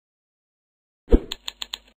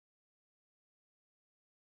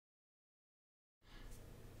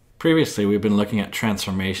Previously, we've been looking at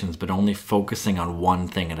transformations, but only focusing on one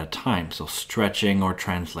thing at a time. So stretching or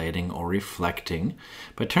translating or reflecting.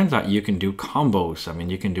 But it turns out you can do combos. I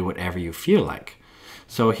mean, you can do whatever you feel like.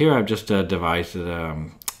 So here I've just devised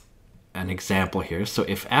an example here. So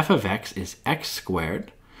if f of x is x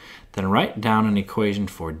squared, then write down an equation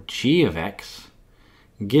for g of x,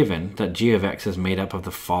 given that g of x is made up of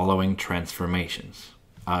the following transformations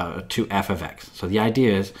to f of x. So the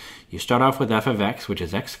idea is you start off with f of x, which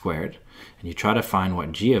is x squared, and you try to find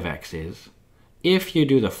what g of x is if you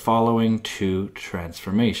do the following two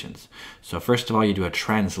transformations. So first of all, you do a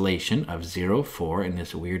translation of 0, 4 in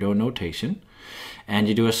this weirdo notation, and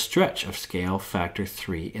you do a stretch of scale factor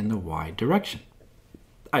 3 in the y direction.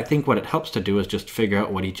 I think what it helps to do is just figure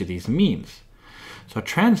out what each of these means. So a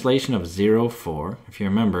translation of 0, 4, if you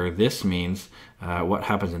remember, this means what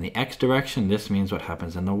happens in the x direction, this means what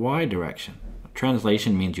happens in the y direction. A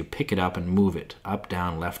translation means you pick it up and move it, up,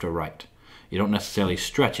 down, left, or right. You don't necessarily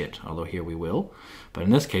stretch it, although here we will. But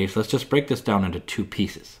in this case, let's just break this down into two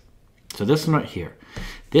pieces. So this one right here,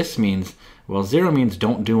 this means, well, 0 means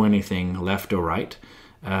don't do anything left or right,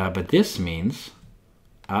 but this means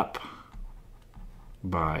up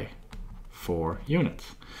by 4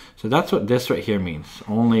 units. So that's what this right here means,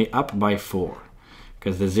 only up by 4.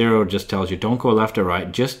 Because the 0 just tells you don't go left or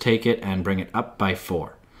right, just take it and bring it up by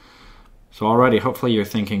 4. So already, hopefully you're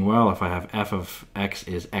thinking, well, if I have f of x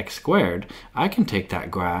is x squared, I can take that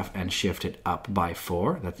graph and shift it up by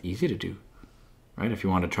 4. That's easy to do, right? If you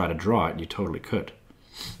want to try to draw it, you totally could,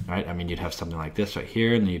 right? I mean, you'd have something like this right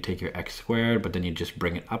here, and then you take your x squared, but then you just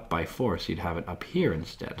bring it up by 4, so you'd have it up here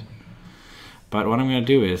instead. But what I'm going to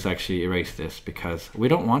do is actually erase this because we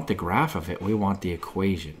don't want the graph of it, we want the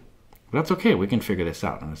equation. But that's okay, we can figure this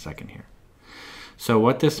out in a second here. So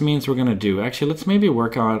what this means we're going to do, actually let's maybe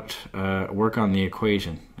work on the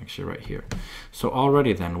equation, actually right here. So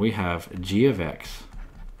already then we have g of x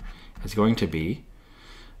is going to be,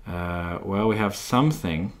 well, we have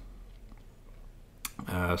something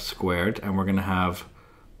squared, and we're going to have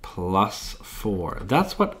plus 4.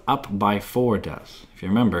 That's what up by 4 does. If you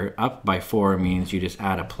remember, up by 4 means you just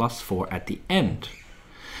add a plus 4 at the end.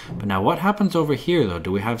 But now what happens over here though?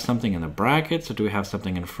 Do we have something in the brackets or do we have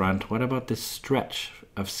something in front? What about this stretch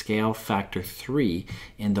of scale factor 3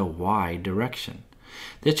 in the y direction?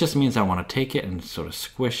 This just means I want to take it and sort of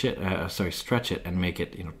squish it, stretch it and make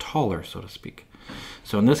it, taller, so to speak.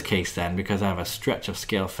 So in this case then, because I have a stretch of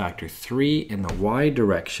scale factor 3 in the y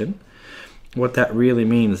direction, what that really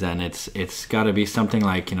means then, it's got to be something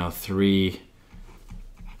like, 3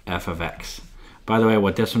 f of x. By the way,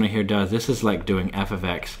 what this one right here does, this is like doing f of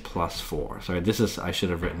x plus 4. Sorry, I should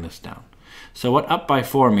have written this down. So what up by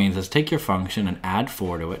 4 means is take your function and add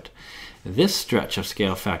 4 to it. This stretch of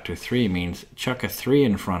scale factor 3 means chuck a 3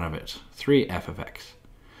 in front of it, 3 f of x.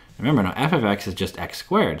 Remember now, f of x is just x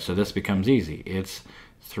squared, so this becomes easy. It's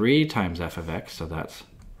 3 times f of x, so that's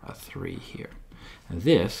a 3 here. And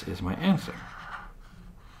this is my answer.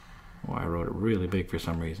 Oh, I wrote it really big for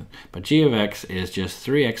some reason. But g of x is just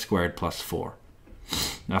 3x squared plus 4.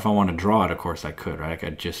 Now if I want to draw it, of course I could, right? I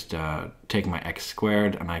could just take my x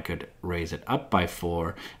squared and I could raise it up by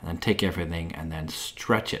 4 and then take everything and then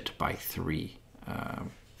stretch it by 3.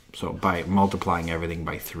 So by multiplying everything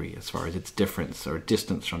by 3 as far as its difference or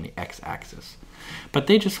distance from the x-axis. But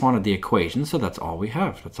they just wanted the equation, so that's all we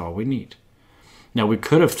have. That's all we need. Now we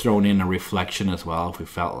could have thrown in a reflection as well if we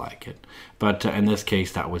felt like it, but in this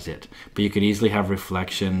case that was it. But you could easily have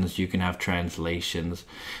reflections, you can have translations,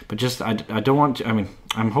 but just I don't want to,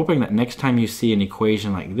 I'm hoping that next time you see an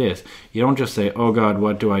equation like this, you don't just say, oh god,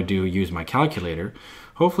 what do I do, use my calculator.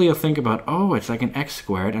 Hopefully you'll think about, oh, it's like an x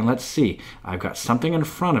squared, and let's see, I've got something in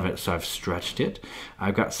front of it, so I've stretched it.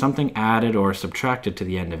 I've got something added or subtracted to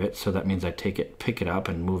the end of it, so that means I take it, pick it up,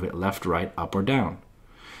 and move it left, right, up, or down.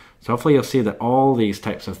 So hopefully you'll see that all these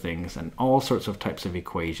types of things and all sorts of types of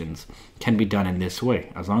equations can be done in this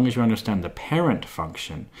way. As long as you understand the parent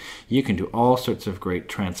function, you can do all sorts of great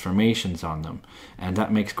transformations on them. And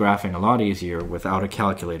that makes graphing a lot easier without a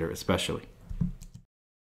calculator especially.